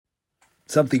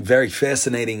something very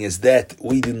fascinating is that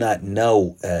we do not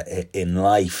know in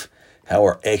life how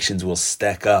our actions will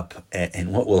stack up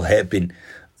and what will happen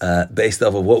based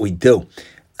off of what we do.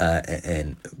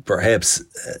 And perhaps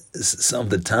some of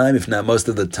the time, if not most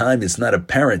of the time, it's not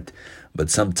apparent, but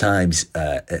sometimes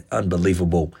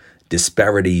unbelievable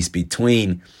disparities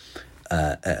between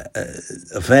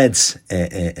events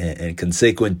and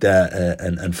consequent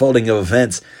unfolding of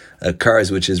events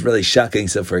occurs, which is really shocking.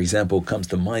 So, for example, comes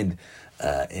to mind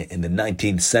in the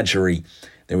 19th century,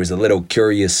 there was a little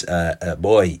curious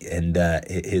boy, and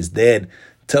his dad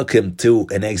took him to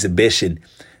an exhibition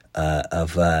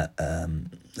of a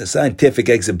scientific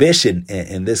exhibition,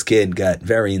 and this kid got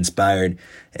very inspired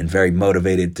and very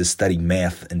motivated to study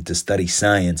math and to study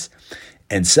science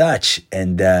and such.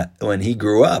 And when he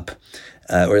grew up,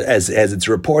 or as it's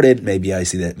reported, maybe I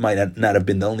see that might not have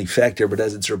been the only factor, but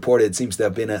as it's reported, it seems to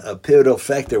have been a pivotal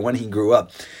factor when he grew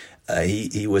up.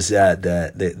 He was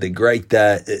the great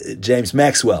James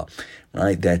Maxwell,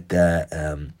 right?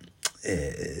 That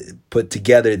put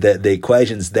together the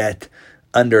equations that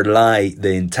underlie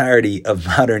the entirety of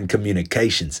modern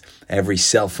communications. Every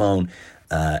cell phone,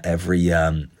 every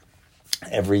time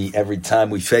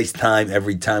we FaceTime,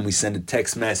 every time we send a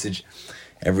text message,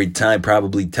 every time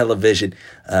probably television,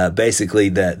 basically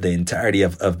the entirety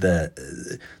of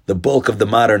the bulk of the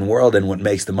modern world and what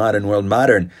makes the modern world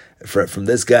modern from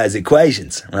this guy's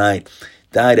equations, right?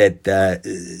 Died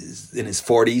in his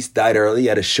 40s, died early,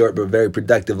 had a short but very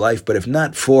productive life. But if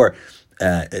not for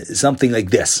something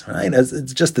like this, right?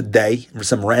 It's just a day,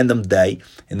 some random day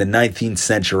in the 19th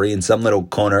century in some little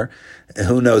corner,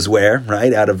 who knows where,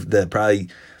 right? Out of the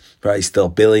probably still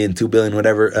 1 billion, 2 billion,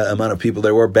 whatever amount of people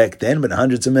there were back then, but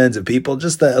hundreds of millions of people,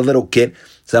 just a little kid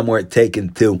somewhere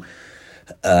taken to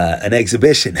an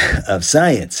exhibition of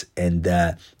science. And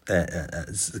a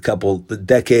couple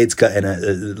decades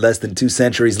and less than 2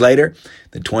 centuries later,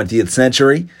 the 20th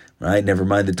century, right? Never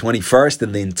mind the 21st,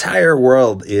 and the entire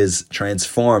world is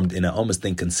transformed in an almost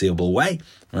inconceivable way,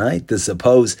 right? To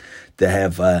suppose to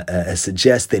have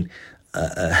suggested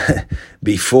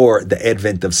before the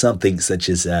advent of something such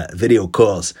as video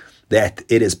calls that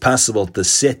it is possible to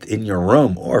sit in your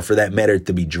room, or for that matter,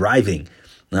 to be driving,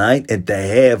 right, and to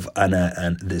have on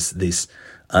this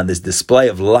display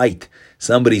of light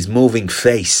somebody's moving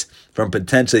face from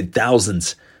potentially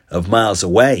thousands of miles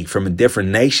away from a different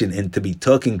nation, and to be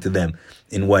talking to them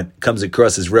in what comes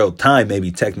across as real time,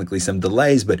 maybe technically some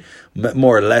delays, but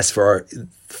more or less for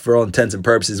all intents and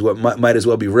purposes, what might as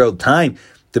well be real time,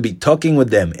 to be talking with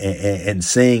them and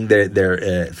seeing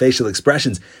their facial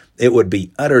expressions. It would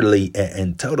be utterly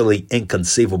and totally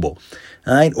inconceivable,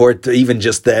 right? Or to even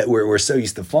just that we're so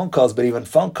used to phone calls, but even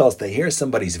phone calls, to hear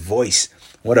somebody's voice,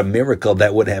 what a miracle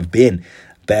that would have been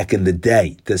back in the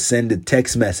day. To send a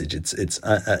text message, it's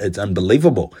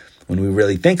unbelievable when we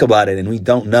really think about it, and we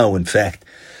don't know, in fact,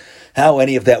 how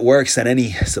any of that works on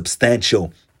any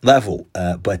substantial level,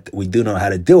 but we do know how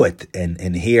to do it,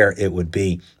 and here it would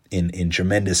be in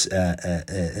tremendous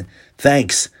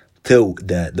thanks to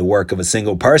the work of a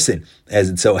single person, as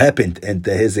it so happened, and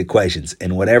to his equations,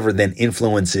 and whatever then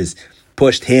influences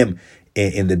pushed him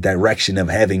in the direction of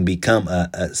having become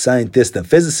a scientist, a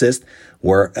physicist,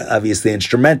 were obviously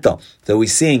instrumental. So we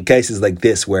see in cases like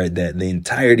this where the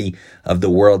entirety of the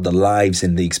world, the lives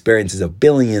and the experiences of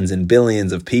billions and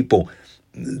billions of people,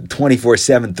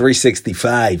 24/7,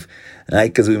 365, right?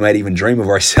 Because we might even dream of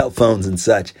our cell phones and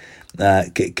such,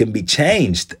 can be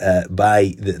changed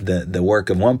by the work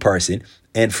of one person,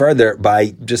 and further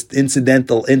by just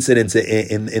incidental incidents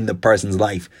in the person's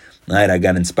life. Right? I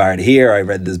got inspired here. I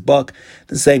read this book.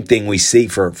 The same thing we see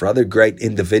for other great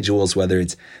individuals, whether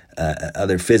it's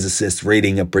other physicists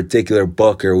reading a particular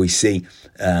book, or we see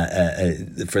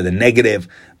for the negative,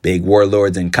 big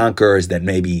warlords and conquerors that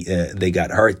maybe they got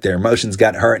hurt, their emotions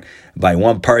got hurt by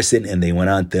one person, and they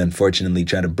went on to unfortunately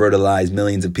try to brutalize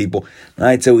millions of people.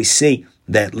 Right? So we see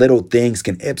that little things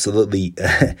can absolutely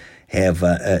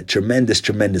have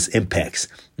tremendous impacts,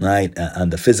 right,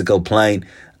 on the physical plane.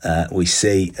 We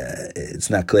see it's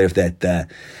not clear if that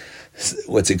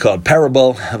what's it called,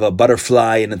 parable of a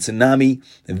butterfly and a tsunami,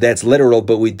 if that's literal,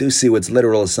 but we do see what's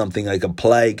literal is something like a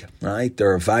plague, right,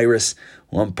 or a virus.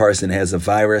 One person has a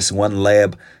virus, one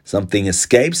lab, something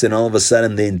escapes, and all of a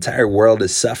sudden the entire world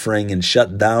is suffering and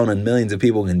shut down, and millions of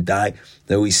people can die.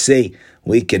 So we see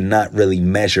we cannot really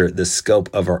measure the scope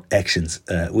of our actions.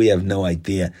 We have no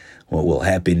idea what will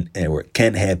happen, or what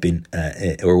can happen,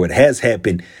 or what has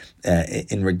happened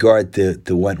in regard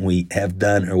to what we have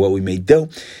done or what we may do.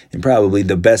 And probably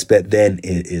the best bet then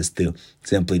is to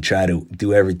simply try to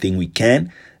do everything we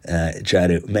can, try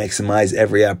to maximize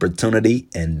every opportunity,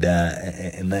 and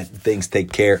let things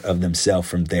take care of themselves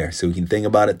from there. So we can think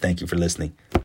about it. Thank you for listening.